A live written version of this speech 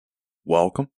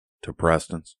Welcome to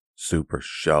Preston's Super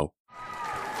Show.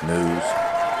 News,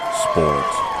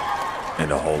 sports,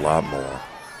 and a whole lot more.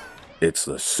 It's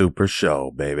the Super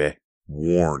Show, baby.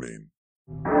 Warning.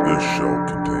 This show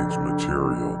contains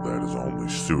material that is only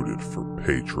suited for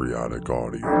patriotic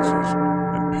audiences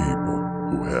and people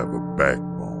who have a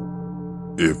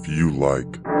backbone. If you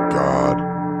like God,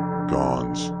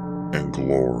 guns, and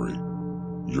glory,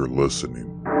 you're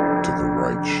listening to the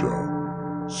right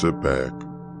show. Sit back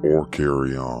or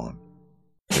carry on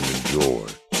and enjoy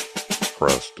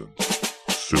Preston's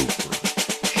Super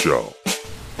Show.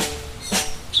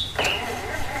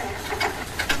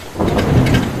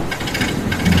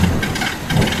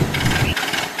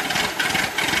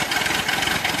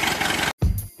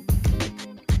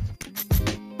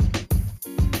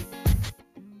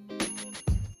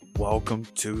 Welcome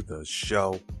to the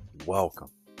show.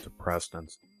 Welcome to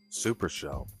Preston's Super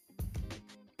Show.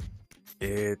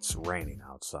 It's raining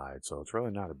outside, so it's really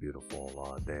not a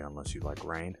beautiful day unless you like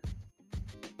rain.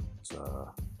 It's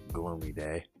a gloomy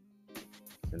day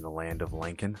in the land of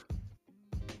Lincoln.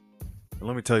 And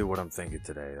let me tell you what I'm thinking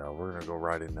today. We're going to go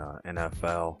right into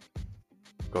NFL,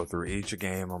 go through each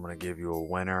game. I'm going to give you a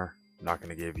winner. I'm not going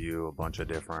to give you a bunch of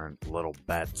different little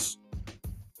bets.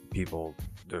 People,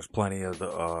 there's plenty of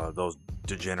those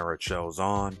degenerate shows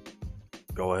on.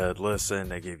 Go ahead, listen.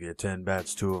 They give you 10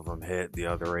 bets, 2 of them hit, the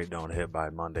other 8 don't hit by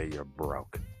Monday, you're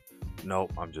broke.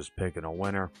 Nope, I'm just picking a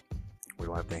winner. We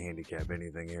don't have to handicap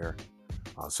anything here.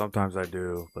 Sometimes I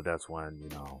do, but that's when,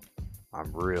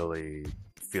 I'm really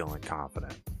feeling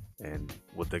confident. And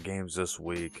with the games this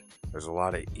week, there's a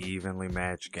lot of evenly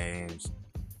matched games.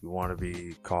 You want to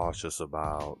be cautious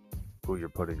about who you're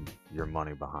putting your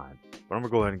money behind. But I'm going to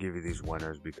go ahead and give you these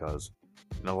winners because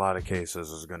in a lot of cases,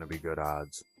 there's going to be good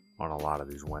odds on a lot of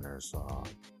these winners.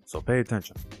 So pay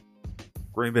attention.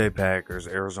 Green Bay Packers,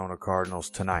 Arizona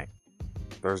Cardinals tonight.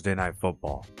 Thursday Night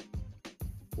Football.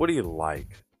 What do you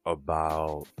like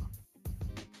about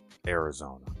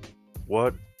Arizona?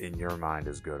 What in your mind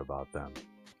is good about them?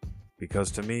 Because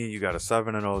to me, you got a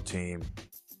 7-0 team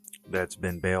that's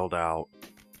been bailed out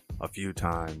a few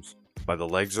times by the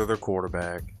legs of their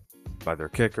quarterback, by their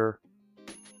kicker,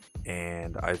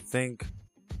 and I think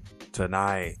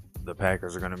tonight the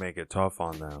Packers are going to make it tough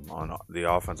on them on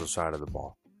the offensive side of the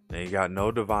ball. Now you got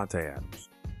no Devontae Adams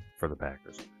for the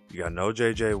Packers. You got no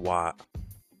J.J. Watt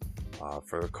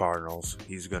for the Cardinals.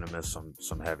 He's going to miss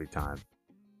some heavy time.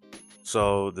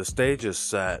 So the stage is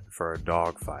set for a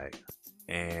dogfight.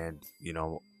 And,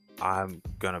 I'm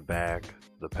going to back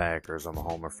the Packers. I'm a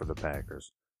homer for the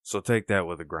Packers. So take that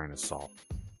with a grain of salt.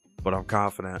 But I'm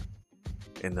confident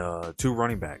in the 2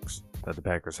 running backs that the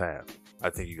Packers have. I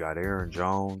think you got Aaron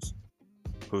Jones,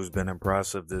 who's been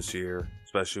impressive this year,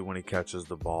 especially when he catches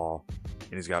the ball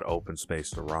and he's got open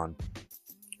space to run.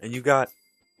 And you got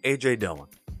A.J. Dillon.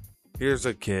 Here's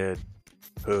a kid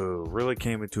who really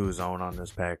came into his own on this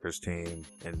Packers team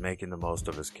and making the most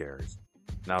of his carries.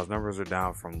 Now his numbers are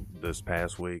down from this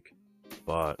past week,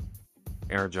 but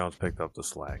Aaron Jones picked up the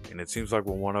slack. And it seems like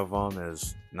when one of them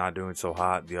is not doing so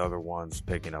hot, the other one's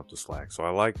picking up the slack. So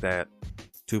I like that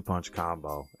 2-punch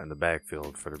combo in the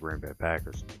backfield for the Green Bay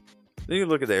Packers. Then you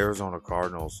look at the Arizona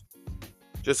Cardinals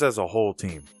just as a whole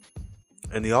team.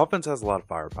 And the offense has a lot of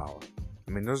firepower.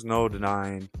 I mean, there's no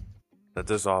denying that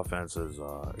this offense is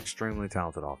extremely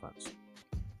talented offense.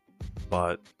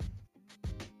 But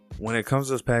when it comes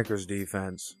to this Packers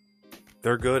defense,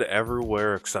 they're good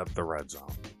everywhere except the red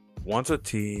zone. Once a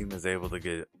team is able to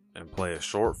get and play a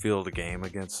short field game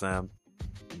against them,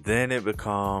 then it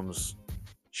becomes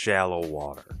shallow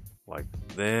water.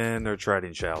 Then they're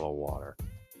treading shallow water.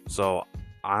 So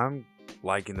I'm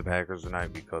liking the Packers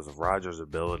tonight because of Rodgers'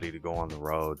 ability to go on the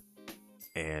road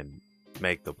and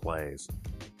make the plays.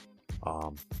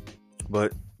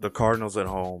 But the Cardinals at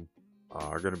home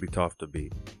are going to be tough to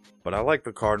beat. But I like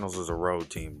the Cardinals as a road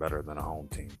team better than a home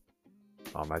team.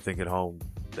 I think at home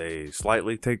they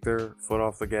slightly take their foot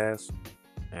off the gas,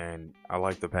 and I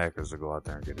like the Packers to go out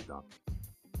there and get it done.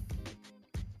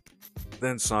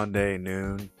 Then Sunday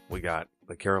noon, we got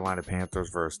the Carolina Panthers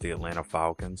versus the Atlanta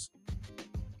Falcons.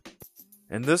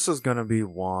 And this is going to be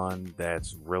one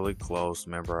that's really close.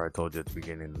 Remember I told you at the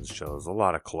beginning of the show, there's a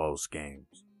lot of close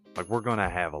games. We're going to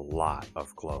have a lot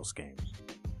of close games.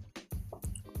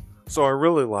 So I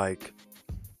really like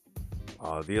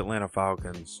the Atlanta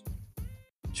Falcons'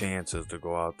 chances to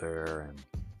go out there and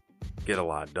get a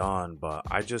lot done, but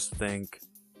I just think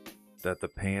that the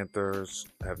Panthers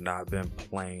have not been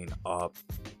playing up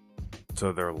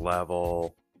to their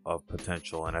level of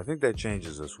potential, and I think that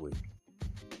changes this week.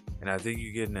 And I think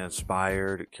you get an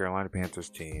inspired Carolina Panthers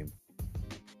team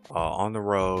on the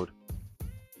road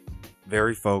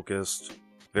very focused,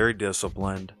 very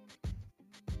disciplined,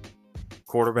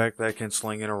 quarterback that can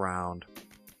sling it around,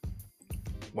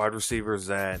 wide receivers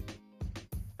that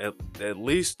at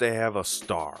least they have a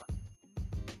star.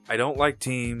 I don't like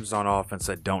teams on offense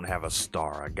that don't have a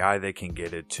star, a guy they can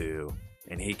get it to,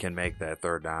 and he can make that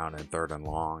third down and third and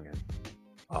long and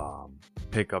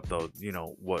pick up those,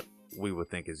 what we would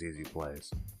think is easy plays.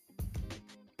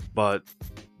 But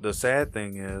the sad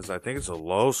thing is, I think it's a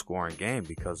low-scoring game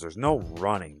because there's no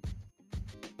running.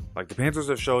 Like, the Panthers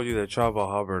have showed you that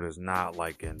Chuba Hubbard is not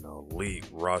like an elite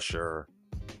rusher.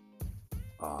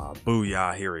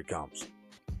 Booyah, here he comes.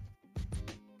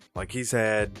 Like, he's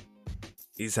having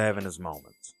his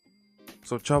moments.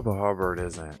 So Chuba Hubbard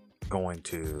isn't going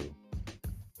to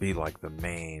be like the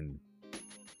main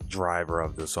driver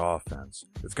of this offense.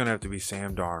 It's going to have to be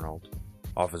Sam Darnold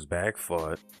off his back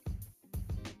foot,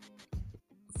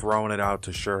 throwing it out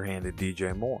to sure-handed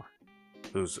DJ Moore,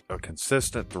 who's a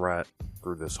consistent threat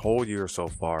through this whole year so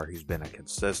far. He's been a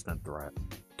consistent threat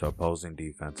to opposing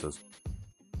defenses.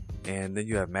 And then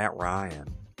you have Matt Ryan,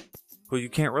 who you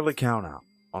can't really count out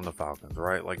on the Falcons,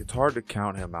 right? Like, it's hard to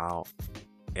count him out.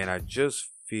 And I just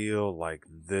feel like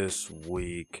this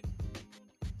week,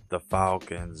 the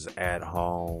Falcons at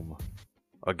home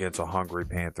against a hungry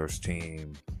Panthers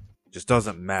team just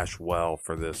doesn't mesh well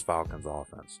for this Falcons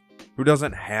offense, who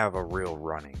doesn't have a real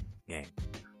running game.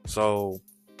 So,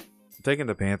 I'm taking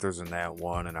the Panthers in that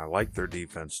one, and I like their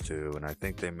defense too, and I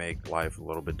think they make life a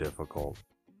little bit difficult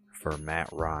for Matt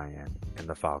Ryan and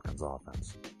the Falcons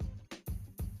offense.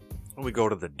 We go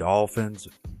to the Dolphins,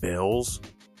 Bills,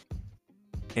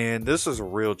 and this is a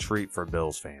real treat for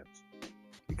Bills fans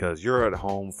because you're at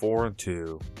home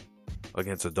 4-2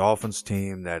 against a Dolphins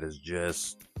team that is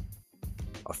just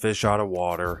a fish out of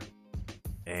water,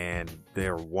 and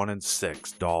they're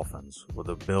 1-6 Dolphins, where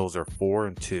the Bills are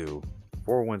 4-2,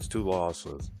 4 wins, 2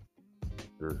 losses.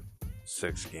 They're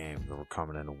 6 games that were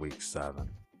coming into week 7.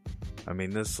 I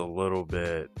mean, this is a little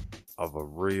bit of a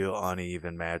real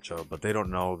uneven matchup, but they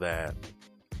don't know that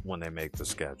when they make the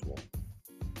schedule.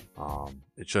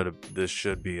 This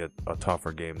should be a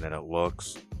tougher game than it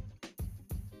looks.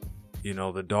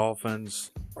 The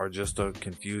Dolphins are just a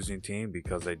confusing team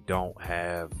because they don't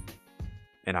have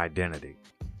an identity.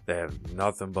 They have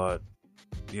nothing but,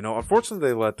 unfortunately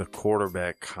they let the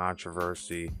quarterback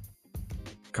controversy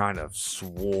kind of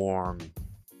swarm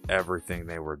everything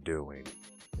they were doing.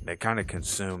 They kind of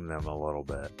consumed them a little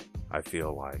bit, I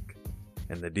feel like.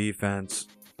 And the defense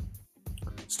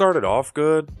started off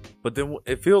good, but then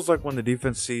it feels like when the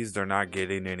defense sees they're not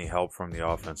getting any help from the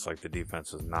offense, like the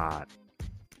defense is not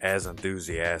as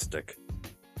enthusiastic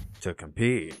to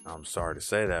compete. I'm sorry to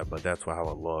say that, but that's how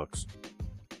it looks.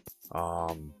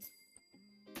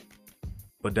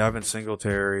 But Devin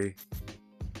Singletary,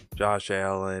 Josh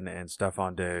Allen, and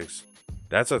Stephon Diggs,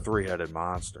 that's a three-headed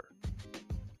monster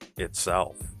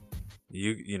itself.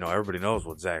 Everybody knows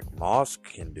what Zach Moss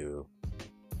can do,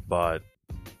 but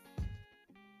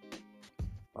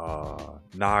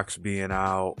Knox being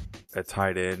out at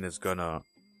tight end is gonna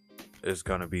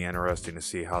be interesting to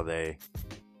see how they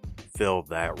fill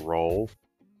that role.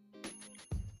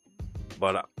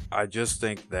 But I just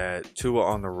think that Tua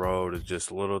on the road is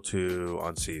just a little too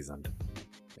unseasoned,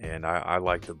 and I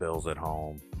like the Bills at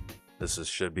home. This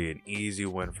should be an easy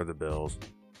win for the Bills.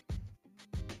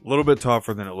 A little bit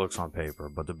tougher than it looks on paper,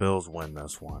 but the Bills win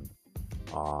this one.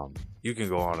 You can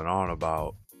go on and on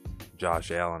about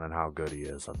Josh Allen and how good he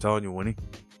is. I'm telling you, Winnie,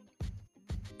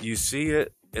 you see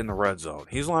it in the red zone.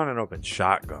 He's lining up in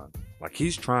shotgun. Like,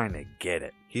 he's trying to get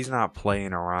it. He's not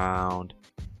playing around.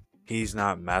 He's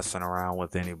not messing around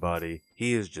with anybody.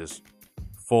 He is just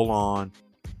full on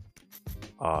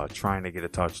trying to get a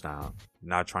touchdown.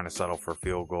 Not trying to settle for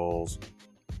field goals.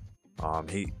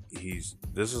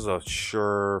 This is a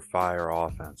surefire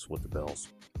offense with the Bills.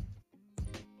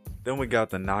 Then we got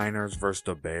the Niners versus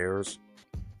the Bears,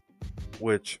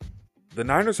 which the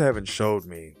Niners haven't showed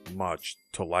me much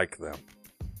to like them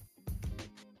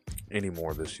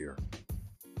anymore this year.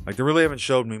 Like, they really haven't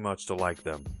showed me much to like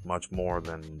them, much more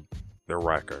than their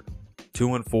record.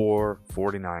 2-4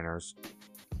 49ers.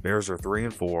 Bears are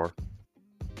 3-4.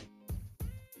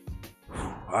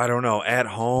 I don't know. At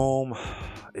home,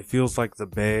 it feels like the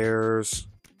Bears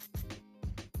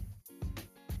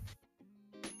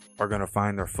are going to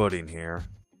find their footing here.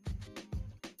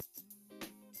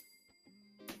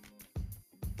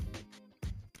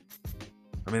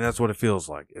 I mean, that's what it feels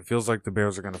like. It feels like the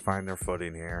Bears are going to find their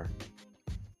footing here.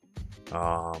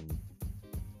 And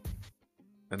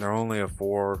they're only a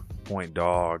 4-point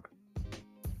dog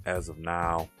as of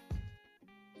now.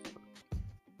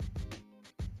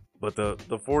 But the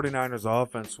 49ers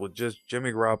offense with just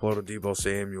Jimmy Garoppolo to Deebo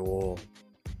Samuel,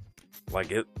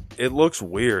 like it looks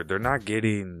weird. They're not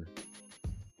getting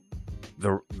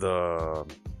the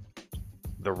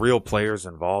real players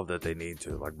involved that they need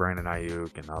to, like Brandon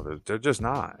Ayuk and others. They're just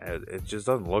not. It just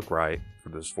doesn't look right for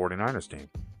this 49ers team.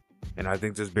 And I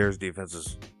think this Bears defense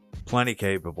is plenty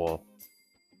capable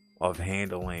of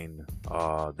handling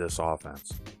this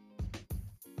offense.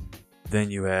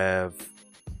 Then you have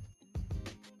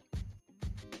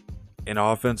an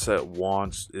offense that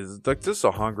is like, this is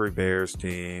a hungry Bears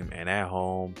team, and at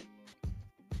home,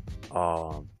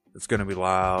 it's going to be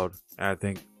loud. And I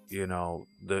think, they're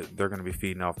going to be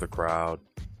feeding off the crowd.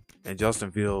 And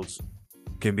Justin Fields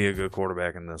can be a good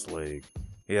quarterback in this league.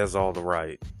 He has all the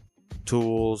right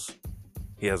tools.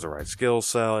 He has the right skill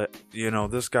set.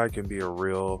 This guy can be a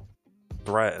real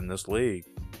threat in this league.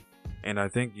 And I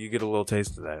think you get a little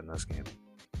taste of that in this game.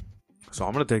 So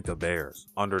I'm going to take the Bears.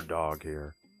 Underdog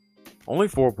here. Only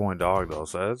 4-point dog, though,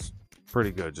 so that's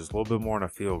pretty good. Just a little bit more than a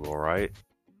field goal, right?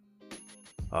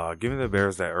 Give me the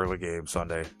Bears that early game,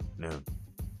 Sunday, noon.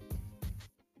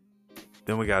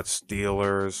 Then we got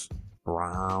Steelers,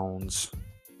 Browns.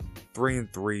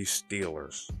 3-3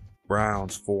 Steelers.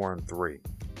 Browns 4-3.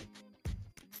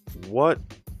 What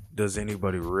does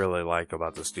anybody really like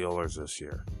about the Steelers this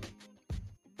year?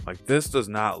 Like, this does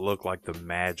not look like the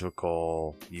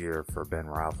magical year for Ben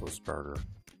Roethlisberger.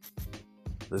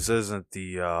 This isn't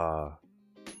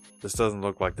this doesn't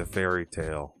look like the fairy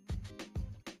tale.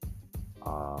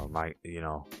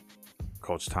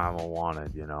 Coach Tomlin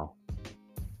wanted,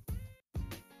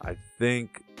 I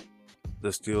think the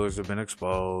Steelers have been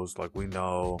exposed. Like, we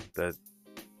know that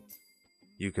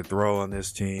you can throw on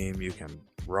this team, you can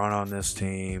run on this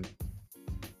team.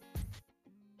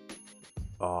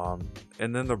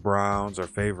 And then the Browns are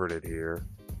favorited here.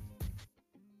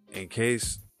 In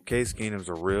Case Keenum's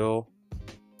a real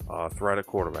threat at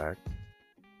quarterback.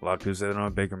 A lot of people say they don't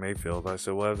have Baker Mayfield. I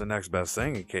said, well, have the next best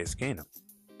thing in Case Keenum.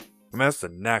 I mean, that's the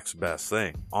next best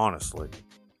thing, honestly.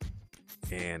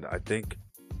 And I think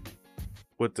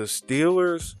with the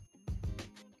Steelers,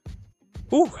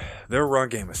 their run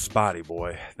game is spotty,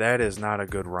 boy. That is not a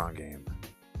good run game.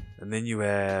 And then you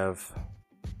have,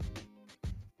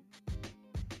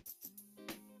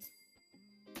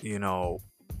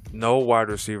 no wide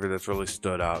receiver that's really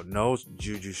stood out. No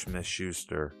Juju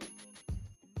Smith-Schuster.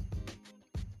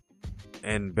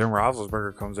 And Ben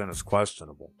Roethlisberger comes in as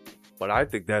questionable. But I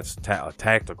think that's a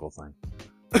tactical thing.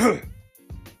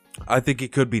 I think he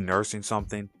could be nursing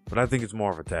something, but I think it's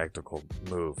more of a tactical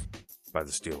move by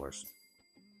the Steelers.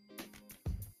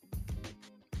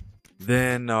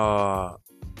 Then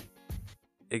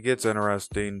it gets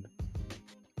interesting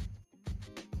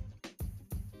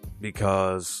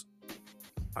because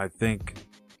I think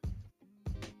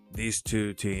these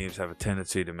two teams have a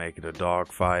tendency to make it a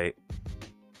dogfight.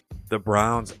 The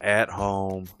Browns at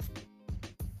home,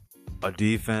 a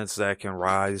defense that can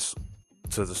rise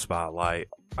to the spotlight.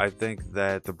 I think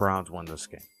that the Browns win this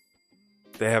game.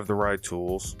 They have the right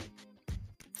tools.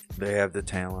 They have the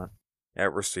talent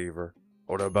at receiver.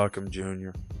 Odell Beckham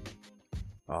Jr.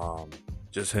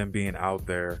 Just him being out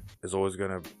there is always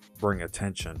going to bring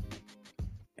attention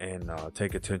and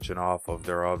take attention off of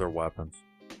their other weapons.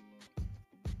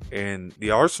 And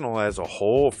the arsenal as a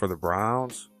whole for the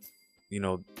Browns,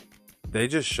 they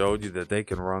just showed you that they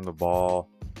can run the ball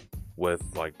with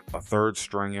like a third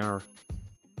stringer.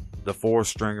 The fourth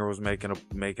stringer was making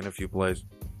a few plays.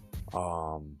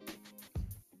 I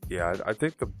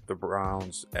think the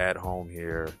Browns at home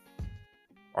here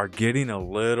are getting a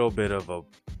little bit of a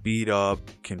beat up,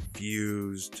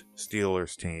 confused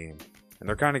Steelers team. And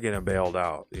they're kind of getting bailed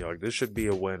out. This should be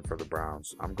a win for the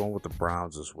Browns. I'm going with the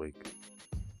Browns this week.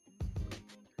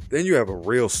 Then you have a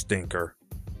real stinker.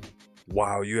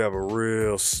 Wow, you have a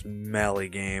real smelly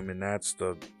game, and that's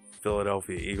the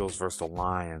Philadelphia Eagles versus the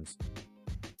Lions.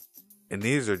 And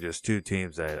these are just two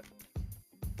teams that,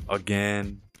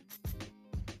 again,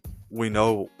 we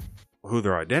know who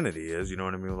their identity is. You know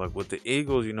what I mean? Like with the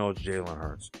Eagles, it's Jalen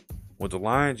Hurts. With the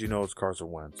Lions, it's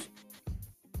Carson Wentz.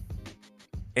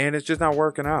 And it's just not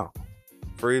working out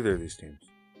for either of these teams.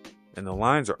 And the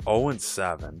Lions are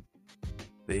 0-7.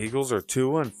 The Eagles are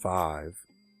 2-5.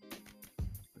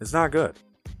 It's not good.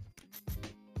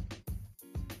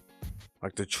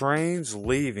 Like, the train's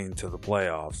leaving to the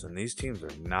playoffs, and these teams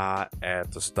are not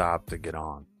at the stop to get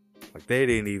on. Like, they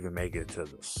didn't even make it to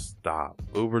the stop.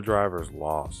 Uber drivers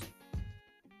lost.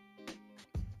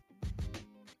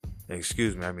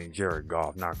 Excuse me, I mean Jared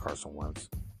Goff, not Carson Wentz.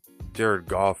 Jared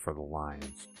Goff for the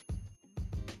Lions.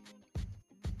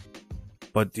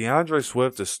 But DeAndre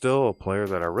Swift is still a player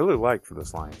that I really like for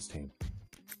this Lions team.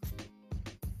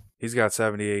 He's got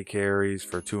 78 carries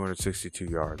for 262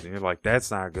 yards. And you're like,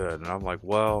 that's not good. And I'm like,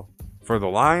 well, for the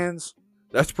Lions,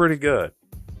 that's pretty good.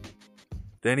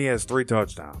 Then he has 3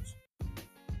 touchdowns.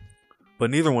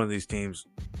 But neither one of these teams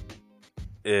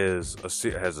has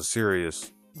a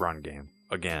serious run game.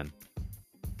 Again,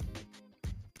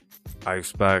 I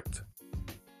expect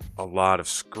a lot of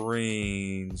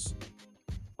screens,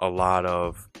 a lot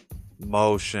of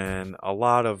motion, a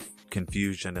lot of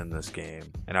confusion in this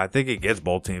game. And I think it gets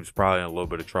both teams probably in a little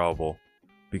bit of trouble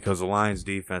because the Lions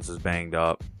defense is banged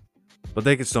up, but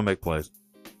they can still make plays.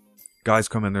 Guys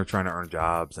come in there trying to earn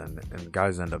jobs, and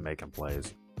guys end up making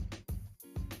plays.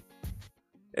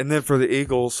 And then for the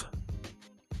Eagles,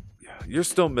 you're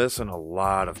still missing a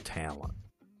lot of talent.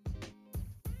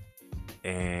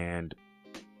 And,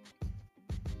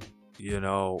 you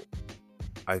know,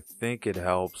 I think it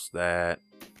helps that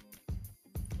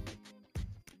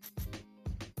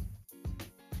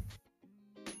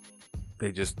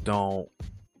they just don't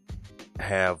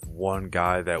have one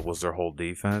guy that was their whole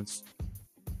defense.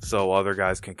 So other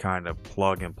guys can kind of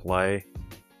plug and play.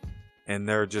 And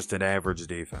they're just an average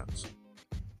defense.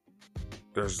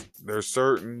 There's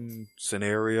certain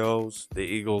scenarios the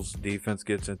Eagles defense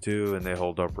gets into and they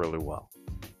hold up really well.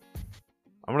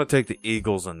 I'm going to take the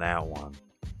Eagles in that one.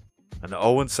 An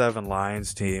 0-7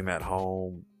 Lions team at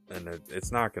home, and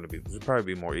it's not going to be, there'll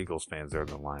probably be more Eagles fans there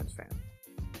than Lions fans.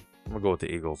 I'm going to go with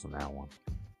the Eagles in that one.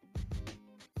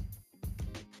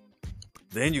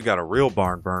 Then you got a real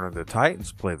barn burner. The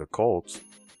Titans play the Colts.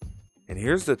 And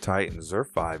here's the Titans. They're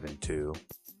 5-2.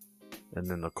 And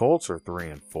then the Colts are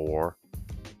 3-4.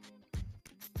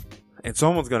 And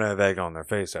someone's going to have egg on their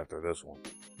face after this one.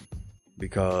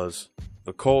 Because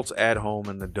the Colts at home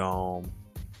in the Dome.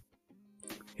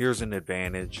 Here's an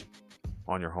advantage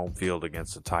on your home field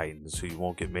against the Titans, who you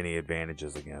won't get many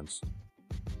advantages against.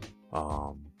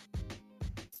 And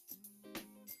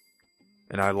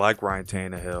I like Ryan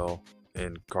Tannehill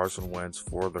and Carson Wentz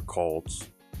for the Colts.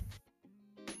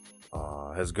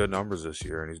 Has good numbers this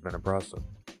year, and he's been impressive.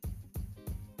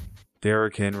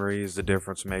 Derrick Henry is the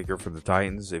difference maker for the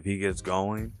Titans. If he gets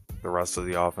going, the rest of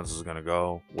the offense is going to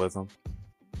go with him.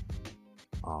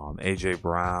 A.J.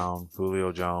 Brown,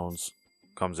 Julio Jones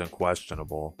comes in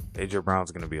questionable. A.J.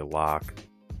 Brown's going to be a lock.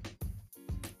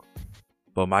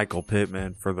 But Michael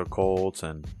Pittman for the Colts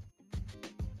and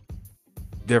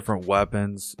different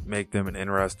weapons make them an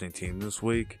interesting team this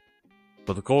week.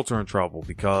 But the Colts are in trouble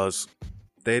because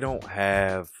they don't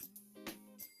have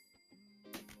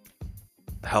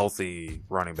healthy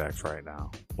running backs right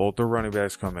now. Both their running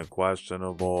backs come in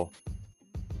questionable.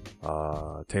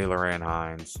 Taylor and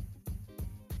Hines.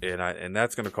 And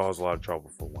that's going to cause a lot of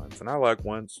trouble for Wentz. And I like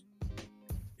Wentz.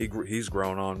 He's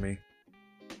grown on me.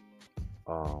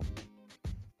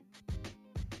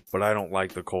 But I don't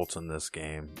like the Colts in this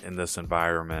game, in this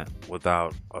environment,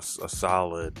 without a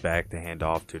solid back to hand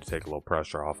off to take a little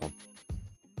pressure off them.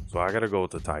 So I got to go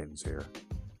with the Titans here.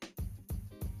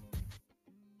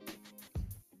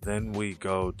 Then we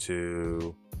go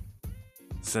to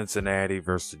Cincinnati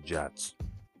versus the Jets.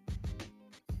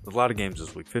 There's a lot of games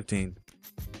this week. 14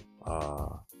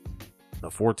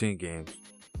 games.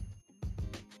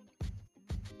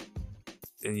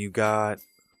 And you got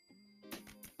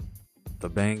the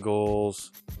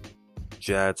Bengals,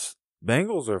 Jets.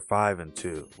 Bengals are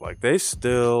 5-2. Like, they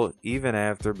still, even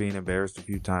after being embarrassed a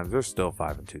few times, they're still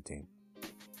 5-2 team.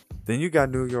 Then you got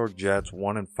New York Jets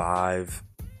 1-5.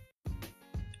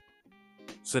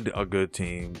 It's a good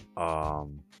team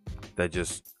that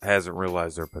just hasn't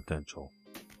realized their potential.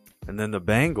 And then the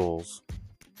Bengals,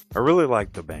 I really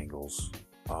like the Bengals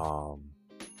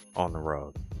on the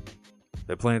road.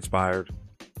 They play inspired.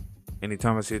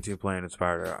 Anytime I see a team playing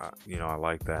inspired, I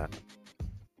like that.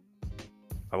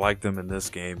 I like them in this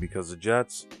game because the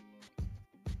Jets,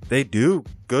 they do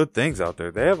good things out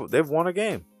there. They've won a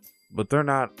game, but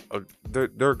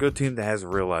they're a good team that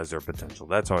hasn't realized their potential.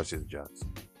 That's how I see the Jets.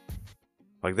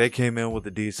 Like, they came in with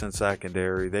a decent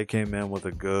secondary. They came in with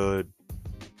a good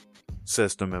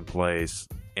system in place,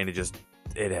 and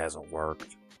it hasn't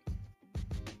worked.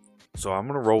 So I'm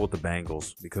going to roll with the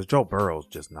Bengals because Joe Burrow's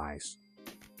just nice.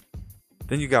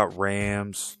 Then you got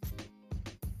Rams,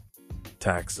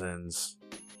 Texans.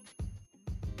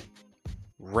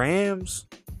 Rams,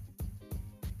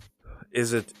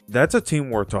 that's a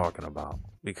team we're talking about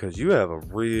because you have a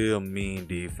real mean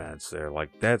defense there.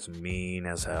 Like, that's mean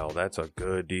as hell. That's a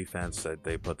good defense that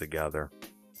they put together.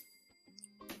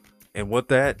 And why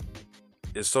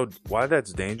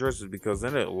that's dangerous is because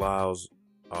then it allows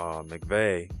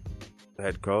McVay, the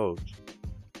head coach,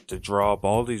 to draw up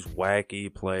all these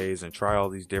wacky plays and try all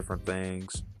these different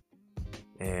things.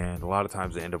 And a lot of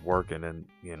times they end up working. And,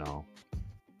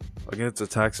 against the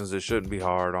Texans, it shouldn't be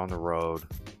hard on the road.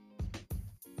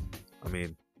 I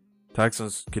mean,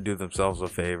 Texans could do themselves a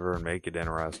favor and make it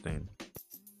interesting.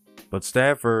 But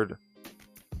Stafford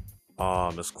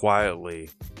is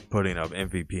quietly putting up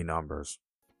MVP numbers.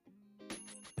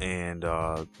 And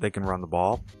they can run the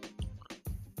ball.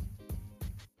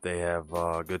 They have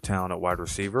good talent at wide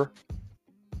receiver.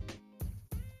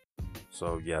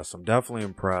 So, yes, I'm definitely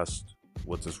impressed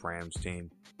with this Rams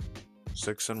team.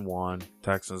 6-1.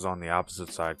 Texans on the opposite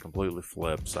side, completely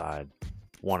flip side.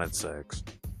 1-6.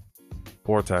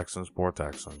 Poor Texans, poor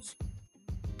Texans.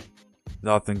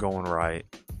 Nothing going right.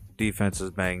 Defense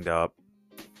is banged up.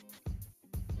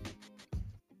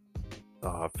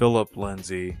 Phillip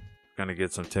Lindsay gonna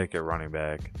get some ticket running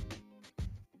back.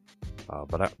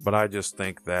 But I just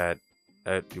think that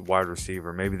at wide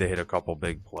receiver, maybe they hit a couple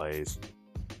big plays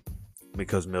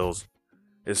because Mills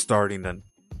is starting to.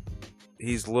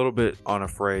 He's a little bit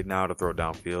unafraid now to throw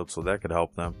downfield, so that could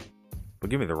help them. But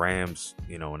give me the Rams,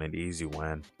 in an easy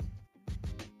win.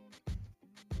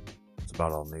 That's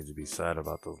about all that needs to be said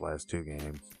about those last two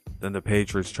games. Then the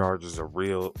Patriots-Chargers, a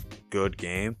real good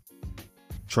game.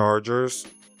 Chargers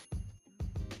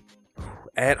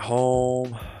at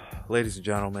home. Ladies and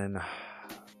gentlemen,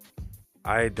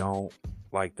 I don't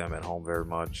like them at home very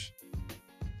much.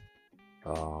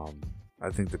 I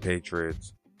think the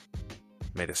Patriots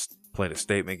played a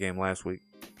statement game last week.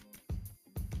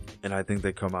 And I think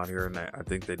they come out here and I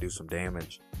think they do some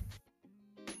damage.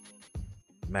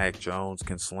 Mac Jones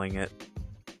can sling it.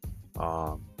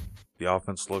 The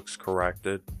offense looks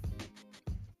corrected.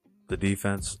 The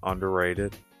defense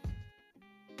underrated.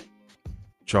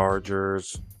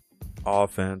 Chargers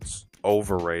offense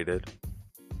overrated.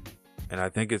 And I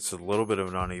think it's a little bit of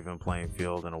an uneven playing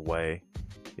field in a way,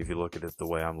 if you look at it the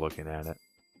way I'm looking at it.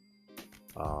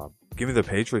 Give me the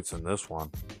Patriots in this one.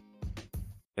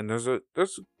 And there's a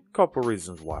couple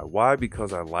reasons why. Why?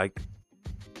 Because I like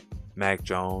Mac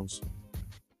Jones.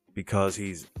 Because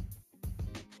he's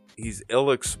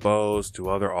ill-exposed to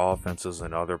other offenses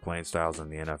and other playing styles in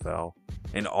the NFL.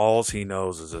 And all he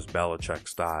knows is this Belichick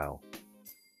style.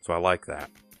 So I like that.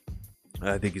 And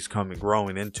I think he's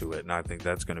growing into it. And I think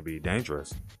that's going to be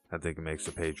dangerous. I think it makes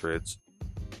the Patriots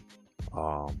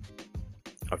a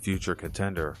future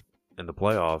contender in the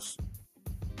playoffs.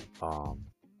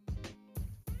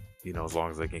 As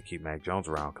long as they can keep Mac Jones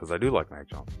around, because I do like Mac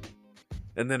Jones.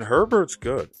 And then Herbert's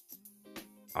good.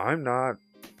 I'm not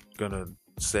gonna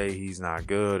say he's not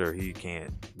good or he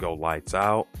can't go lights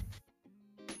out,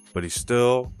 but he's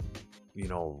still,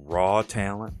 raw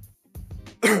talent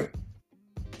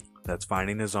that's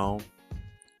finding his own.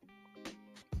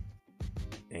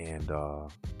 And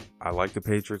I like the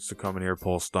Patriots to come in here and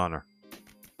pull Stunner.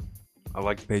 I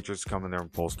like the Patriots to come in there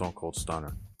and pull Stone Cold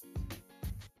Stunner.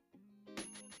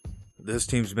 This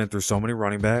team's been through so many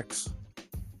running backs,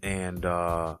 and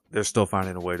they're still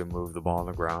finding a way to move the ball on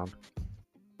the ground.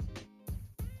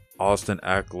 Austin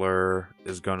Eckler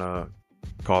is going to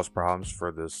cause problems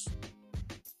for this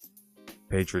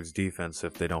Patriots defense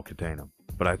if they don't contain him.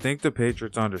 But I think the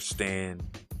Patriots understand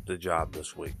the job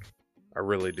this week. I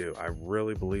really do. I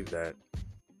really believe that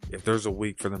if there's a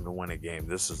week for them to win a game,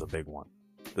 this is a big one.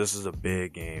 This is a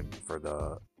big game for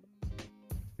the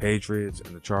Patriots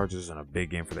and the Chargers, and a big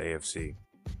game for the AFC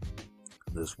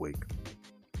this week.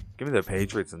 Give me the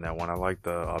Patriots in that one. I like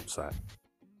the upside.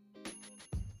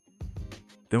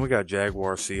 Then we got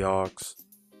Jaguars, Seahawks.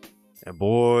 And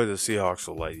boy, the Seahawks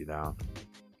will let you down.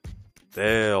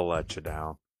 They'll let you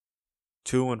down.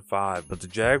 2-5, but the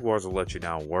Jaguars will let you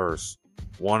down worse.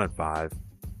 1-5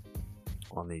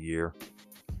 on the year.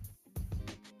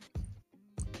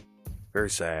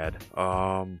 Very sad.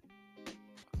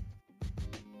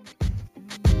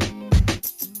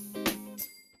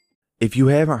 If you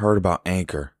haven't heard about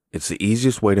Anchor, it's the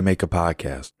easiest way to make a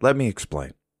podcast. Let me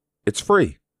explain. It's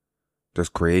free. There's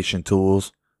creation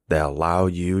tools that allow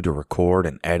you to record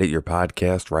and edit your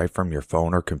podcast right from your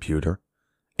phone or computer.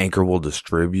 Anchor will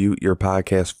distribute your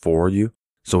podcast for you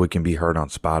so it can be heard on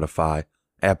Spotify,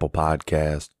 Apple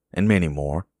Podcasts, and many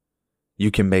more.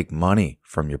 You can make money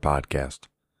from your podcast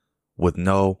with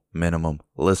no minimum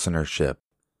listenership.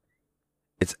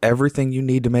 It's everything you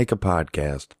need to make a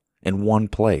podcast in one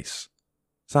place.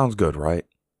 Sounds good, right?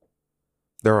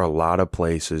 There are a lot of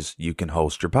places you can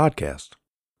host your podcast.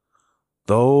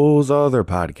 Those other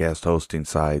podcast hosting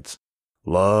sites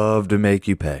love to make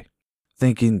you pay,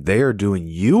 thinking they are doing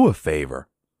you a favor.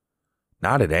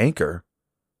 Not at Anchor.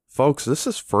 Folks, this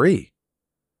is free.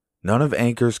 None of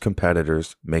Anchor's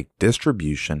competitors make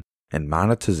distribution and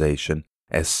monetization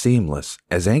as seamless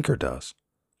as Anchor does.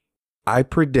 I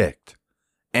predict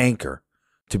Anchor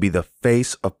to be the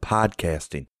face of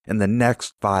podcasting in the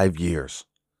next 5 years.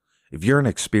 If you're an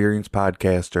experienced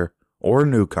podcaster or a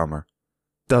newcomer,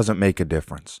 doesn't make a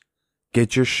difference.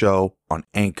 Get your show on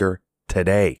Anchor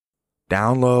today.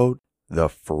 Download the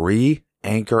free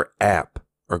Anchor app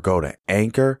or go to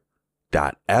anchor.fm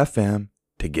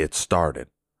to get started.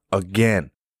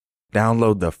 Again,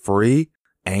 download the free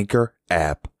Anchor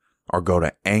app or go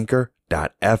to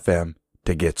anchor.fm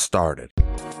to get started.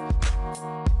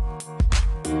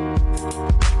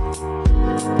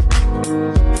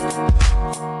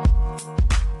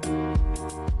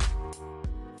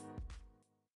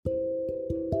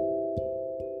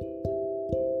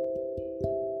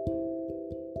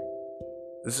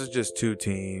 This is just two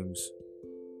teams,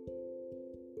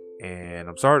 and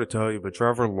I'm sorry to tell you, but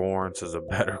Trevor Lawrence is a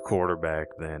better quarterback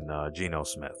than Geno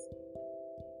Smith.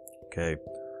 Okay,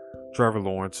 Trevor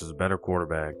Lawrence is a better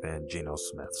quarterback than Geno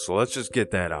Smith. So let's just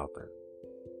get that out there.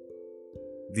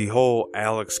 The whole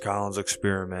Alex Collins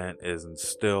experiment is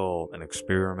still an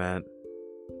experiment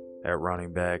at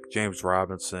running back. James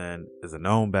Robinson is a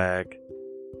known back.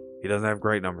 He doesn't have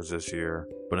great numbers this year,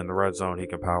 but in the red zone, he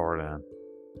can power it in.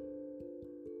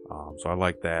 So I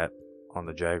like that on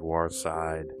the Jaguars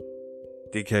side.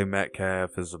 DK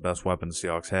Metcalf is the best weapon the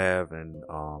Seahawks have, and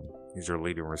he's their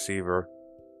leading receiver.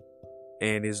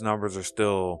 And his numbers are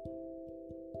still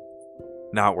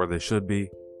not where they should be,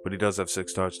 but he does have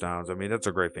 6 touchdowns. I mean, that's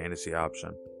a great fantasy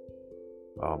option.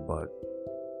 But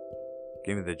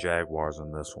give me the Jaguars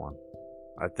in this one.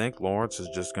 I think Lawrence is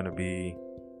just going to be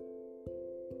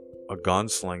a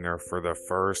gunslinger for the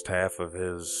first half of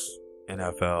his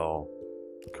NFL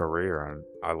career, and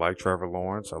I like Trevor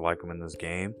Lawrence. I like him in this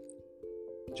game.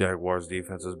 Jaguars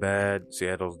defense is bad.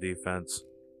 Seattle's defense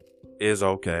is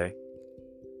okay,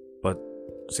 but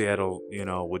Seattle,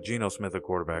 with Geno Smith at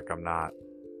quarterback, I'm not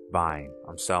buying.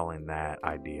 I'm selling that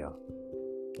idea.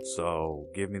 So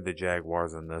give me the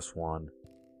Jaguars in this one,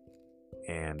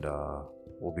 and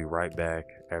we'll be right back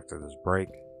after this break.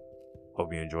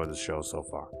 Hope you enjoyed the show so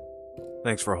far.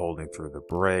 Thanks for holding through the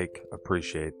break.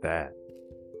 Appreciate that.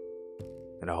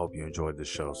 And I hope you enjoyed the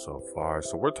show so far.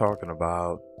 So we're talking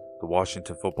about the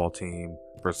Washington football team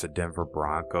versus the Denver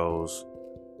Broncos.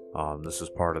 This is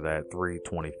part of that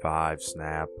 325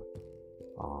 snap.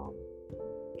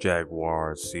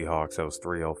 Jaguars, Seahawks, that was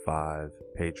 305.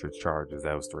 Patriots, Chargers,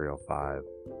 that was 305.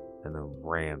 And then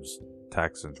Rams,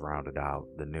 Texans rounded out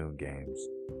the noon games.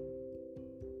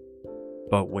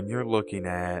 But when you're looking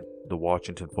at the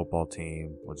Washington football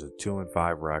team, which is a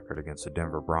 2-5 record against the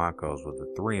Denver Broncos with a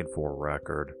 3-4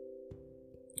 record,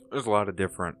 there's a lot of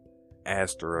different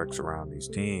asterisks around these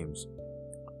teams.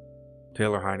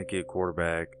 Taylor Heinicke,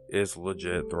 quarterback, is a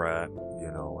legit threat,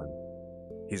 and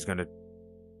he's going to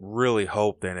really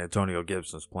hope that Antonio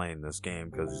Gibson's playing this game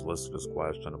because he's listed as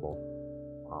questionable.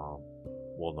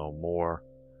 We'll know more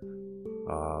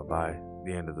by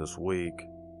the end of this week,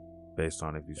 based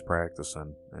on if he's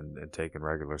practicing and taking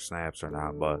regular snaps or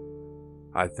not. But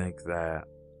I think that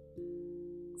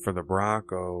for the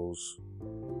Broncos,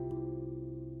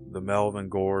 the Melvin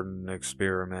Gordon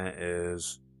experiment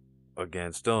is,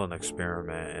 again, still an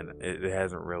experiment, and it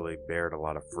hasn't really bared a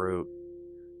lot of fruit.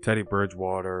 Teddy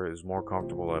Bridgewater is more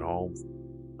comfortable at home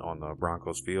on the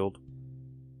Broncos field.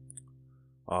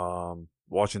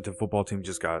 Washington football team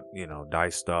just got,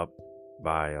 diced up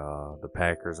by the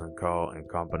Packers and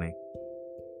company.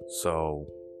 So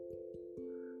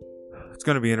it's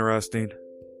going to be interesting.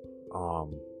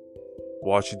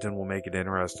 Washington will make it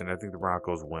interesting. I think the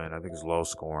Broncos win. I think it's low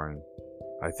scoring.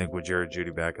 I think with Jerry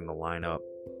Jeudy back in the lineup,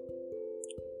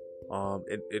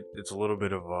 it's a little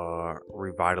bit of a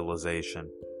revitalization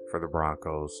for the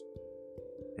Broncos,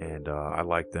 and I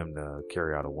like them to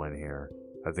carry out a win here.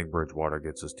 I think Bridgewater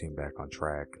gets his team back on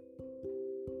track.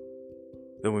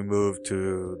 Then we move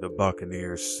to the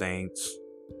Buccaneers Saints,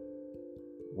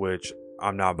 which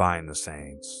I'm not buying the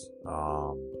Saints.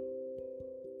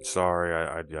 Sorry,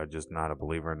 I'm just not a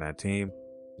believer in that team.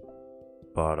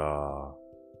 But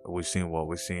we've seen what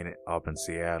we've seen up in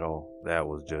Seattle. That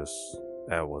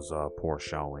was a poor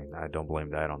showing. I don't blame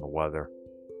that on the weather.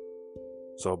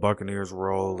 So Buccaneers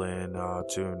roll in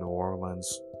to New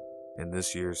Orleans, and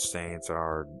this year's Saints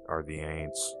are the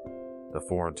Aints. The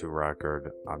 4-2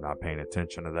 record, I'm not paying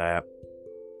attention to that.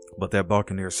 But that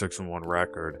Buccaneers 6-1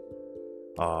 record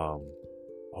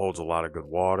holds a lot of good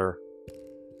water.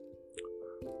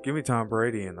 Give me Tom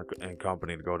Brady and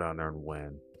company to go down there and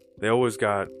win. They always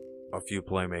got a few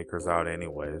playmakers out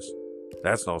anyways.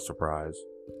 That's no surprise.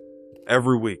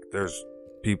 Every week there's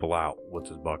people out with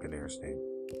this Buccaneers team.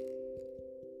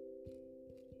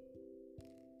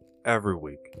 Every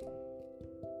week.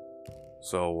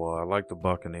 So I like the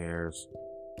Buccaneers.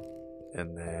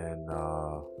 And then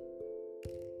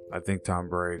I think Tom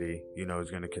Brady,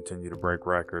 is going to continue to break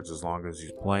records as long as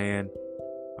he's playing.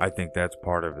 I think that's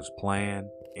part of his plan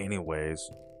anyways,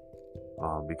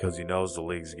 because he knows the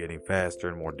league's getting faster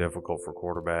and more difficult for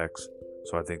quarterbacks.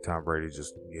 So I think Tom Brady's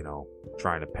just,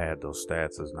 trying to pad those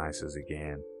stats as nice as he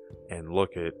can. And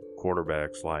look at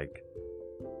quarterbacks like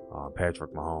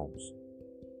Patrick Mahomes.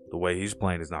 The way he's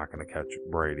playing is not going to catch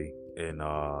Brady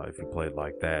if he played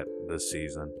like that this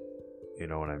season. You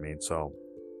know what I mean? So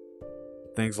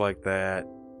things like that,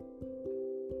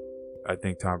 I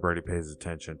think Tom Brady pays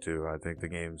attention to. I think the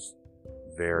game's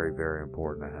very, very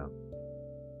important to him.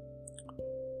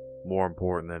 More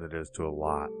important than it is to a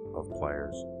lot of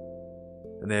players.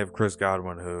 And they have Chris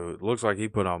Godwin, who looks like he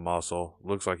put on muscle.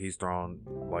 Looks like he's thrown,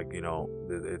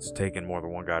 it's taken more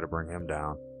than one guy to bring him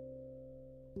down.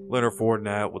 Leonard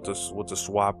Fournette with the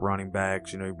swap running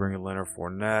backs. You bring in Leonard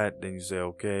Fournette, then you say,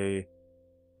 okay,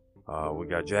 we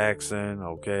got Jackson,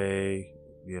 okay.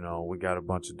 We got a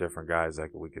bunch of different guys that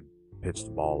we could pitch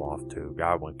the ball off to.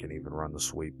 Godwin can even run the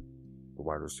sweep, the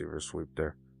wide receiver sweep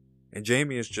there. And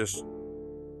Jamie he's just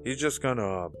going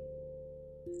to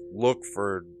look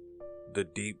for the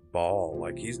deep ball.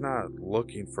 Like, he's not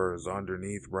looking for his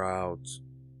underneath routes.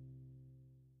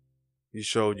 He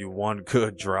showed you one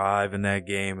good drive in that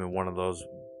game, and one of those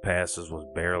passes was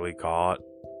barely caught.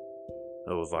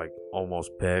 It was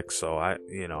almost picked. So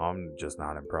I'm just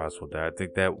not impressed with that. I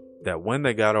think that when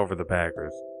they got over the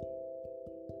Packers,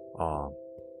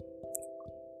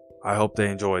 I hope they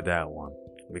enjoyed that one,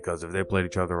 because if they played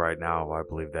each other right now, I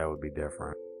believe that would be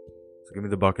different. So give me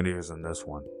the Buccaneers in this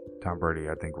one. Tom Brady,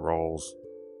 I think, rolls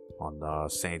on the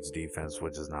Saints defense,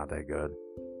 which is not that good.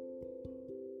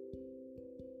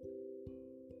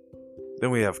 Then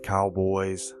we have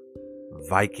Cowboys,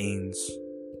 Vikings,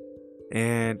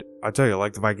 and I tell you, I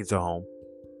like the Vikings at home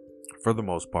for the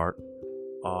most part.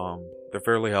 They're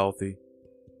fairly healthy.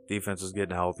 Defense is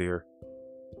getting healthier.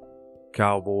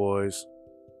 Cowboys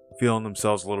feeling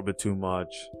themselves a little bit too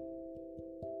much.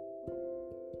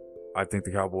 I think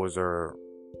the Cowboys are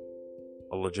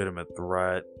a legitimate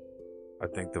threat. I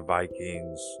think the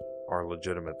Vikings are a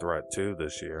legitimate threat too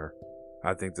this year.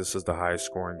 I think this is the highest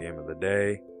scoring game of the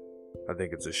day. I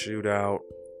think it's a shootout.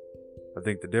 I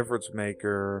think the difference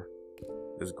maker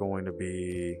is going to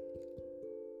be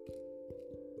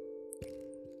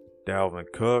Dalvin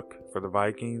Cook for the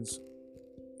Vikings,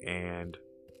 and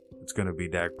it's going to be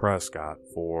Dak Prescott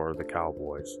for the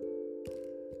Cowboys.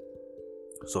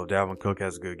 So if Dalvin Cook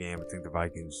has a good game, I think the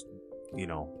Vikings,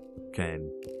 can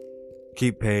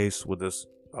keep pace with this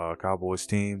Cowboys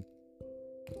team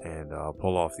and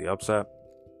pull off the upset.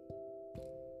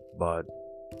 But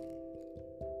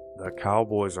the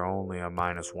Cowboys are only a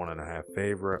 -1.5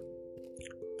 favorite.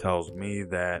 Tells me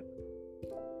that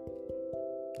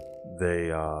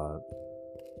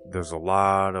there's a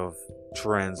lot of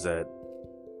trends that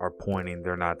are pointing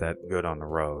they're not that good on the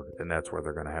road, and that's where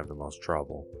they're going to have the most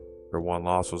trouble. Their one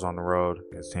loss was on the road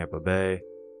against Tampa Bay.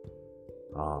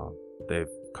 They've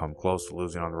come close to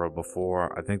losing on the road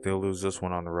before. I think they'll lose this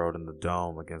one on the road in the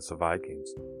Dome against the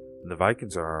Vikings. And the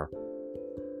Vikings are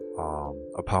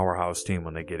a powerhouse team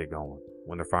when they get it going,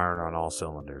 when they're firing on all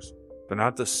cylinders. They're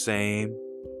not the same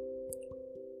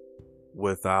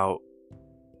without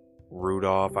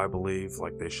Rudolph, I believe.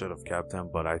 They should have kept him,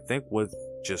 but I think with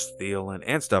just Thielen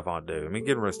and Stephon Diggs,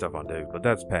 getting rid of Stephon Diggs, but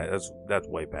that's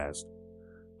way past.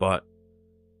 But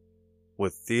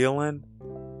with Thielen,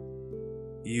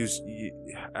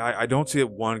 I don't see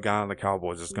one guy on the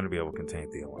Cowboys that's going to be able to contain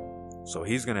Thielen. So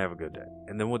he's going to have a good day.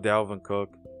 And then with Dalvin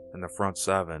Cook and the front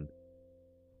seven,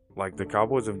 the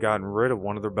Cowboys have gotten rid of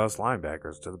one of their best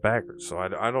linebackers to the Packers. So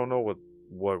I don't know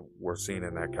what we're seeing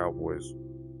in that Cowboys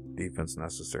defense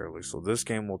necessarily. So this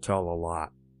game will tell a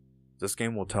lot. This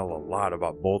game will tell a lot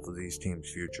about both of these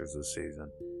teams' futures this season.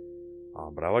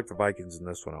 But I like the Vikings in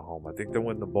this one at home. I think they'll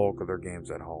win the bulk of their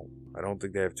games at home. I don't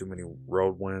think they have too many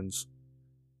road wins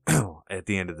at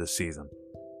the end of the season.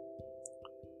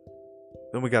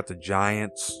 Then we got the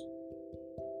Giants,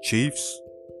 Chiefs.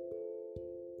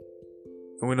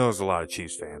 And we know there's a lot of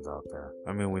Chiefs fans out there.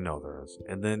 We know there is.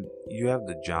 And then you have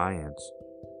the Giants,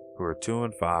 who are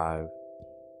 2-5.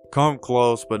 Come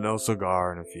close, but no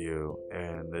cigar in a few.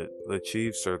 And the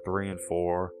Chiefs are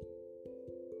 3-4.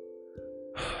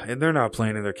 And they're not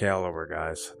playing to their caliber,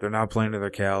 guys. They're not playing to their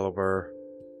caliber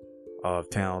of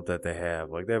talent that they have.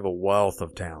 They have a wealth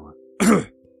of talent.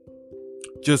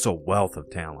 Just a wealth of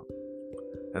talent.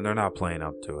 And they're not playing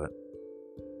up to it.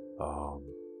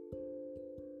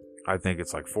 I think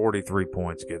it's 43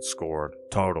 points get scored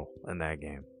total in that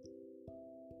game.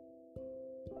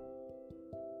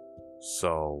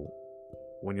 So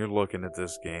when you're looking at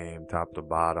this game top to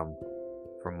bottom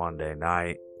from Monday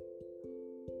night,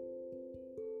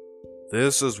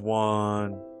 this is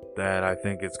one that I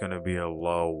think it's going to be a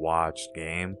low watched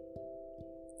game.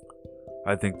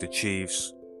 I think the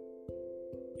Chiefs,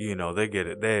 they get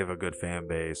it. They have a good fan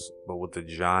base. But with the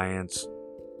Giants,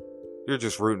 you're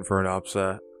just rooting for an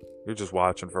upset. You're just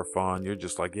watching for fun. You're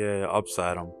just like, yeah,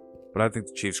 upset them. But I think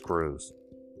the Chiefs cruise.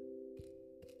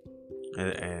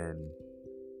 And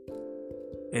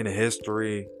in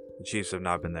history, the Chiefs have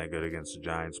not been that good against the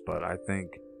Giants. But I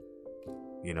think,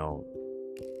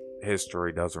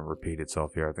 history doesn't repeat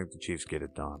itself here. I think the Chiefs get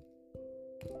it done.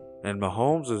 And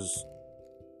Mahomes is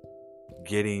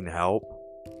getting help,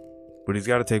 but he's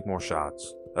got to take more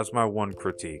shots. That's my one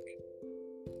critique.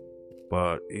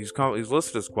 But he's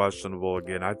listed as questionable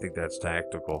again. I think that's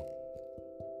tactical.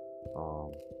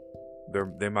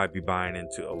 They might be buying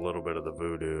into a little bit of the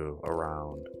voodoo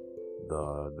around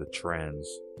the trends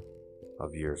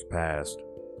of years past.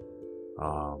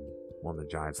 When the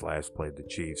Giants last played the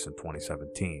Chiefs in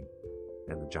 2017,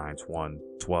 and the Giants won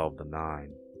 12-9.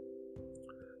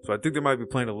 So I think they might be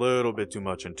playing a little bit too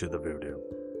much into the voodoo.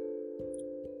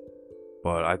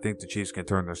 But I think the Chiefs can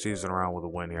turn their season around with a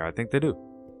win here. I think they do.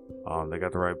 They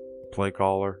got the right play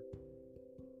caller.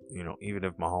 Even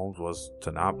if Mahomes was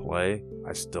to not play,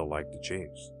 I still like the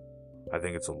Chiefs. I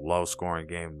think it's a low-scoring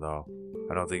game, though.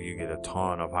 I don't think you get a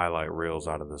ton of highlight reels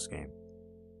out of this game.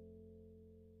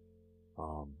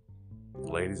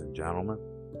 Ladies and gentlemen,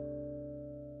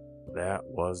 that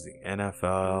was the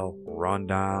NFL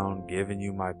rundown, giving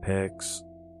you my picks,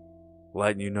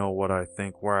 letting you know what I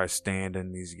think, where I stand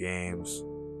in these games,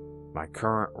 my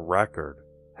current record,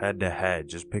 head-to-head,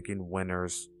 just picking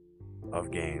winners of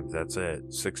games. That's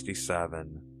it.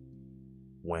 67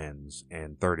 wins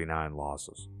and 39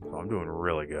 losses. So I'm doing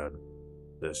really good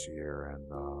this year. And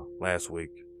last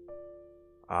week,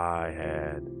 I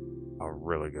had a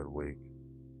really good week.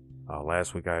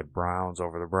 Last week, I had Browns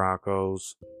over the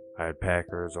Broncos. I had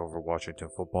Packers over Washington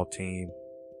football team.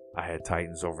 I had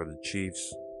Titans over the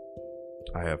Chiefs.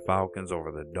 I had Falcons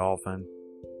over the Dolphins.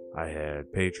 I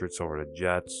had Patriots over the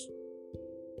Jets.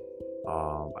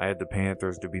 I had the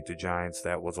Panthers to beat the Giants.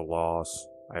 That was a loss.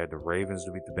 I had the Ravens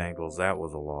to beat the Bengals. That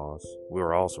was a loss. We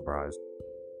were all surprised.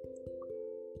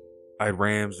 I had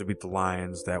Rams to beat the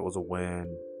Lions. That was a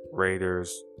win.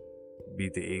 Raiders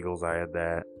beat the Eagles. I had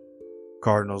that.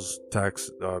 Cardinals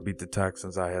beat the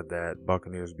Texans. I had that.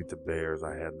 Buccaneers beat the Bears.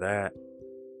 I had that.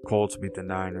 Colts beat the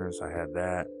Niners. I had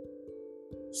that.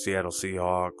 Seattle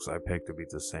Seahawks. I picked to beat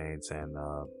the Saints, and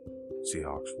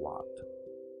Seahawks flopped.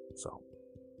 So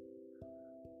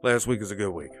last week is a good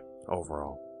week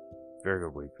overall. Very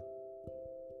good week.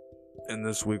 And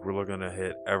this week we're looking to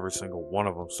hit every single one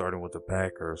of them, starting with the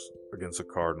Packers against the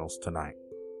Cardinals tonight.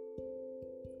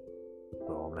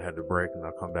 So I'm going to head to break, and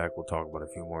I'll come back. We'll talk about a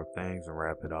few more things and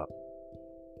wrap it up.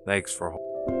 Thanks for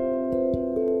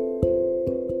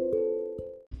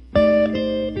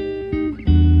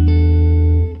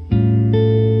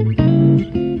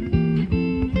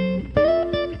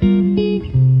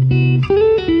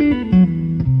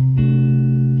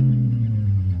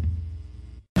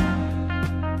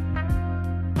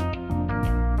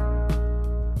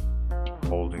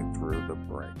holding through the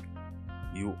break.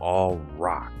 You all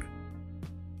rock.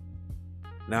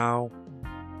 Now,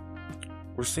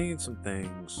 we're seeing some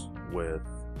things with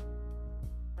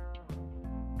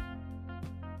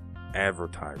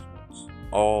advertisements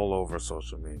all over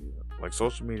social media. Like,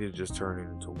 social media is just turning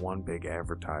into one big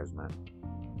advertisement.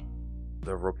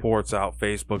 The reports out,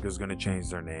 Facebook is going to change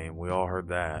their name. We all heard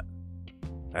that.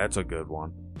 That's a good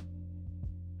one.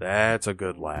 That's a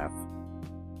good laugh.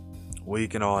 We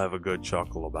can all have a good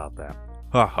chuckle about that.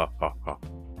 Ha ha ha ha.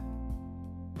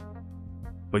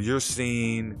 But you're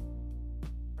seeing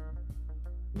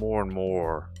more and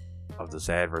more of this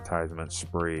advertisement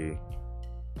spree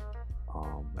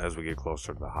as we get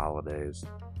closer to the holidays.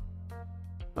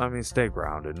 I mean, stay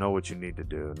grounded. Know what you need to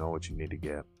do. Know what you need to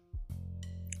get.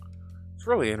 It's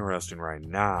really interesting right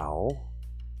now.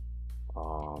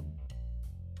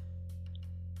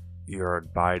 You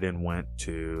heard Biden went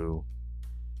to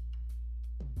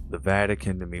the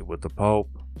Vatican to meet with the Pope.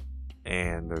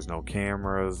 And there's no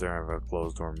cameras. They're having a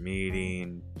closed-door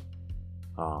meeting.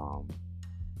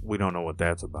 We don't know what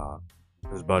that's about.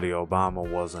 His buddy Obama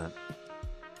wasn't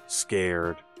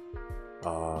scared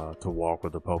to walk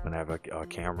with the Pope and have a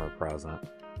camera present.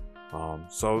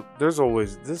 So there's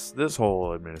always this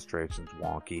whole administration's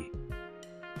wonky,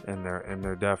 and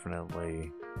they're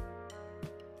definitely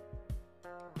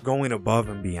going above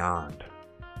and beyond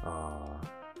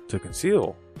to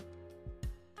conceal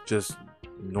just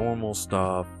normal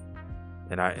stuff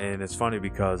And it's funny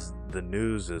because the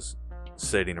news is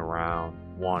sitting around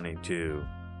wanting to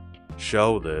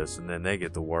show this, and then they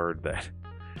get the word that,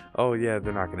 oh yeah,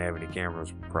 they're not going to have any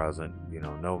cameras present,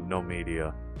 no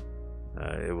media.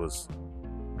 It was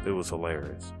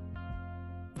hilarious.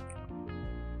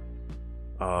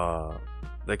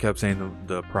 They kept saying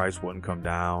the price wouldn't come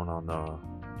down on the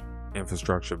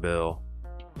infrastructure bill,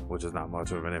 which is not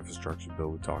much of an infrastructure bill.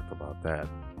 We talked about that.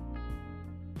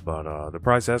 But the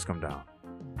price has come down,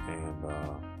 and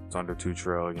it's under $2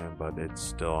 trillion, but it's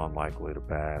still unlikely to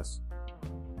pass.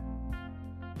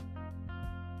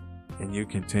 And you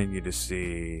continue to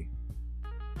see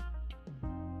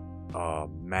a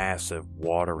massive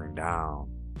watering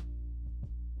down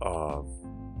of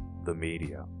the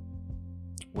media,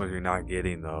 where you're not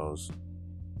getting those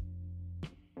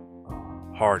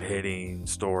hard-hitting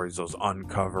stories, those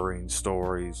uncovering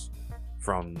stories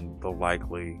from the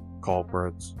likely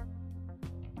culprits.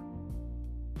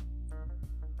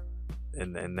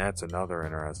 And that's another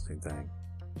interesting thing.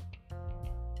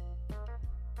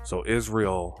 So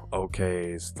Israel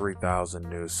okays 3,000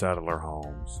 new settler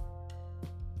homes.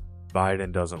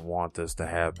 Biden doesn't want this to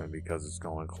happen because it's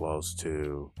going close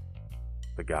to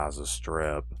the Gaza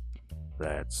Strip.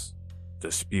 That's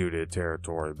disputed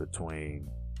territory between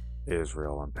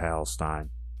Israel and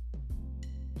Palestine.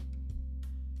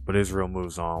 But Israel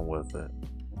moves on with it.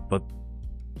 But,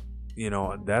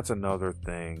 that's another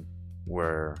thing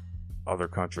where other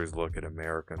countries look at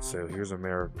America and say, here's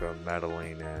America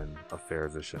meddling in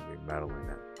affairs it shouldn't be meddling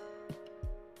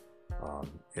in.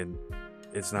 And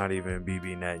it's not even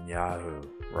Bibi Netanyahu,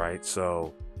 right?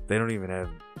 So they don't even have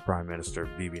Prime Minister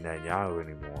Bibi Netanyahu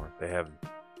anymore.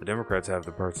 The Democrats have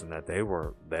the person that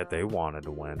they wanted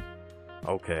to win.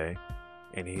 Okay.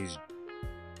 And he's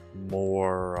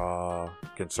more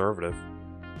conservative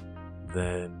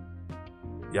than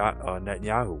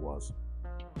Netanyahu was.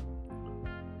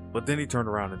 But then he turned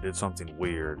around and did something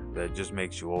weird that just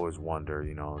makes you always wonder,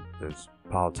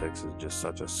 politics is just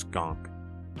such a skunk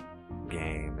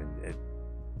game. And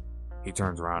he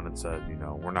turns around and said,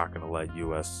 we're not going to let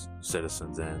U.S.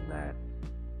 citizens in that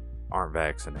aren't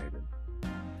vaccinated.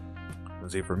 And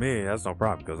see, for me, that's no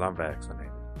problem because I'm vaccinated.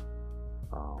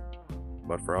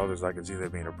 But for others, I can see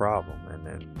that being a problem. And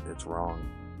then it's wrong,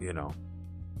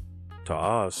 to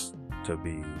us to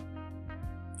be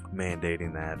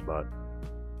mandating that, but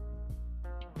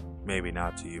maybe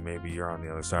not to you. Maybe you're on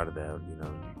the other side of that.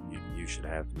 You should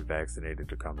have to be vaccinated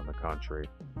to come in the country.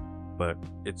 But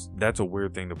that's a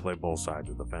weird thing to play both sides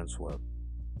of the fence with.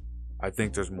 I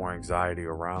think there's more anxiety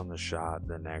around the shot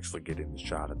than actually getting the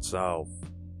shot itself.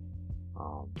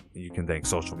 You can thank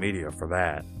social media for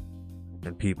that,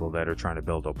 and people that are trying to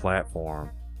build a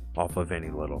platform off of any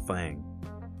little thing.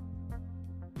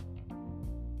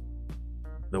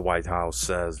 The White House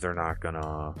says they're not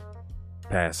gonna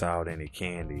pass out any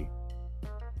candy.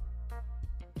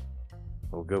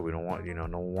 Well, good. We don't want, no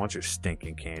one wants your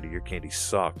stinking candy. Your candy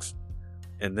sucks.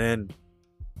 And then,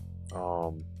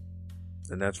 and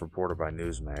that's reported by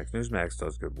Newsmax. Newsmax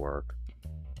does good work.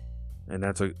 And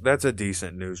that's a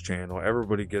decent news channel.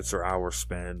 Everybody gets their hour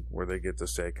spin where they get to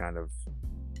say kind of,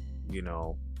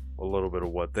 a little bit of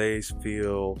what they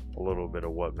feel, a little bit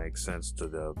of what makes sense to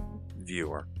the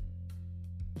viewer.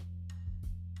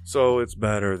 So it's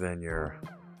better than your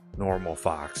normal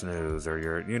Fox News or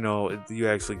you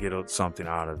actually get something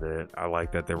out of it. I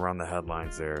like that they run the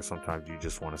headlines there. Sometimes you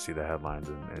just want to see the headlines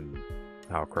and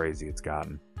how crazy it's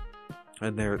gotten.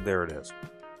 And there it is.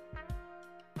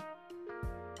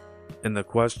 And the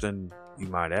question you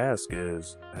might ask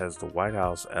is, has the White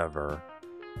House ever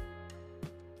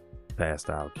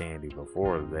passed out candy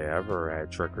before? Have they ever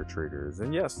had trick-or-treaters?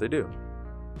 And yes, they do.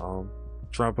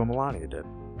 Trump and Melania did.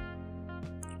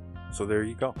 So there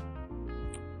you go.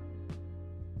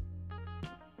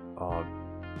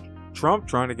 Trump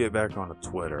trying to get back onto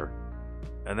Twitter,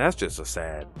 and that's just a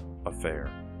sad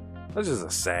affair. That's just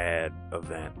a sad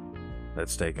event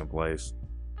that's taking place.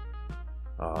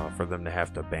 For them to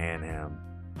have to ban him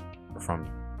from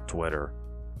Twitter,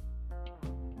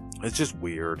 it's just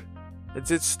weird.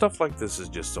 It's stuff like this is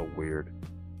just so weird.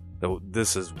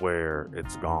 This is where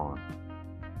it's gone.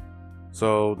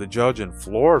 So the judge in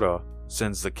Florida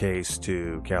sends the case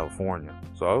to California.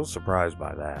 So I was surprised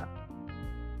by that.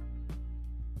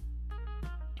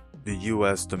 The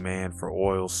U.S. demand for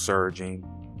oil surging.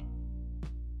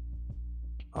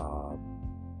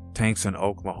 Tanks in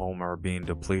Oklahoma are being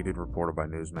depleted, reported by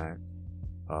Newsmax.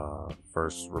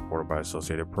 First reported by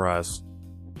Associated Press.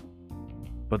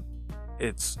 But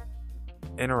it's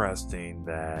interesting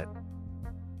that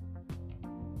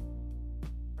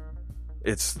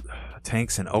it's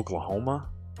tanks in Oklahoma.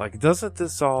 Like, doesn't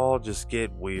this all just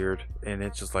get weird? And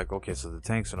it's just like, okay, so the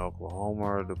tanks in Oklahoma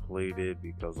are depleted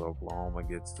because Oklahoma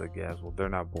gets the gas. Well, they're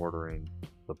not bordering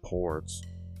the ports.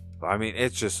 But, I mean,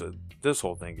 it's just, this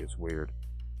whole thing gets weird.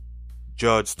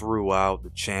 Judge threw out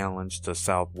the challenge to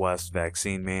Southwest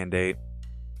vaccine mandate.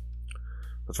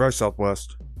 That's right,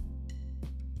 Southwest.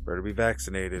 Better be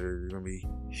vaccinated or you're going to be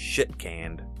shit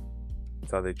canned.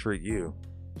 That's how they treat you.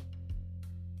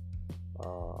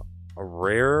 A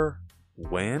rare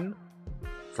win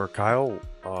for Kyle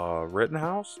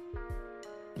Rittenhouse.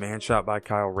 Man shot by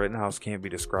Kyle Rittenhouse can't be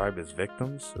described as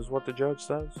victims, is what the judge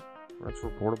says. That's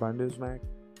reported by Newsmax.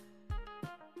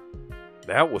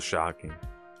 That was shocking.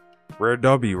 Rare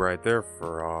W right there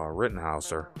for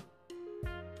Rittenhouser.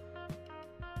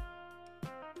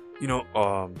 You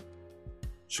know,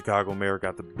 Chicago mayor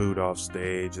got the boot off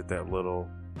stage at that little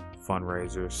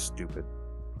fundraiser. Stupid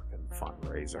fucking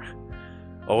fundraiser.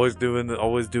 Always doing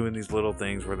these little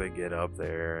things where they get up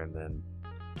there and then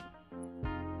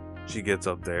she gets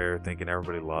up there thinking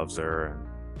everybody loves her and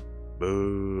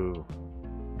boo.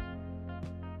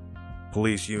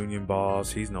 Police union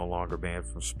boss, he's no longer banned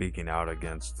from speaking out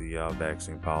against the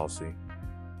vaccine policy.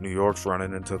 New York's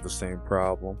running into the same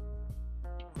problem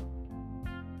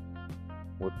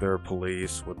with their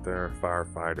police, with their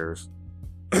firefighters.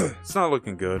 It's not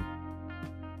looking good.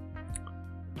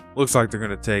 Looks like they're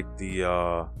going to take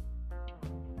the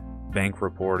bank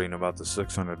reporting about the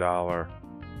 $600,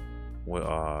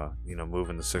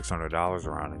 moving the $600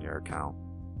 around in your account.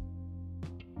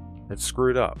 It's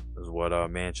screwed up, is what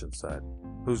Manchin said.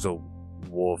 Who's a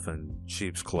wolf in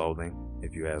sheep's clothing,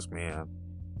 if you ask me?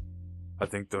 I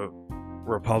think the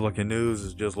Republican news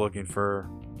is just looking for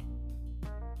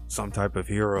some type of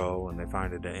hero, and they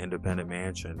find it an independent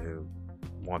Manchin who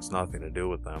wants nothing to do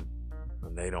with them,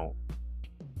 and they don't.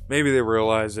 Maybe they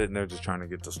realize it and they're just trying to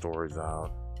get the stories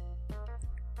out.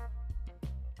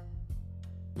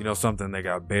 You know, something that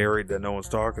got buried that no one's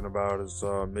talking about is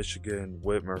Michigan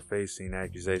Whitmer facing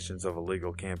accusations of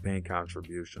illegal campaign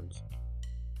contributions.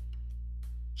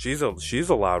 She's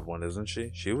a loud one, isn't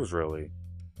she? She was really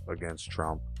against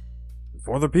Trump.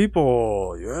 For the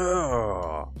people,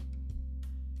 yeah.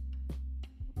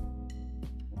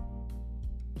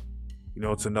 You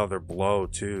know, it's another blow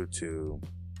too to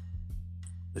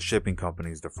the shipping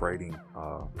companies, the freighting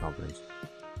companies.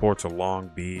 Ports of Long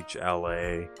Beach,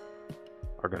 LA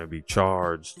are going to be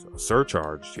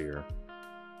surcharged here,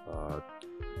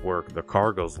 where the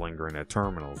cargo's lingering at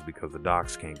terminals because the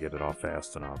docks can't get it off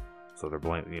fast enough. So they're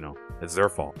it's their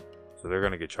fault. So they're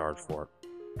going to get charged for it.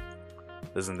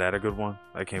 Isn't that a good one?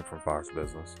 That came from Fox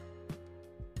Business.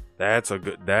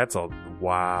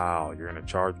 Wow, you're going to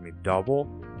charge me double?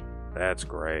 That's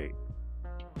great.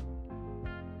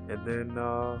 And then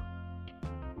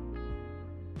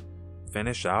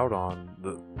finish out on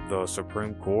the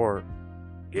Supreme Court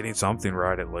getting something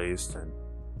right at least, and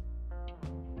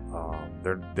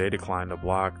they declined to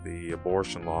block the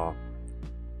abortion law,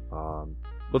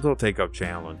 but they'll take up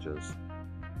challenges.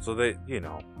 So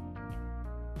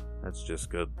that's just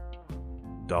good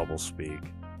double speak.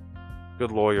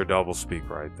 Good lawyer double speak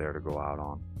right there to go out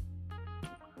on.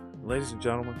 Ladies and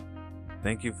gentlemen,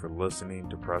 thank you for listening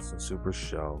to Preston Super's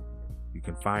show. You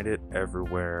can find it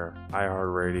everywhere: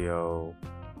 iHeartRadio,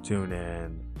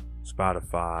 TuneIn,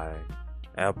 Spotify,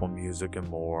 Apple Music, and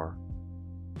more.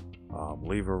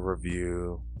 Leave a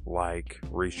review, like,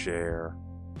 reshare.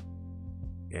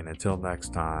 And until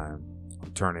next time,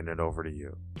 I'm turning it over to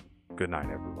you. Good night,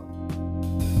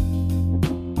 everyone.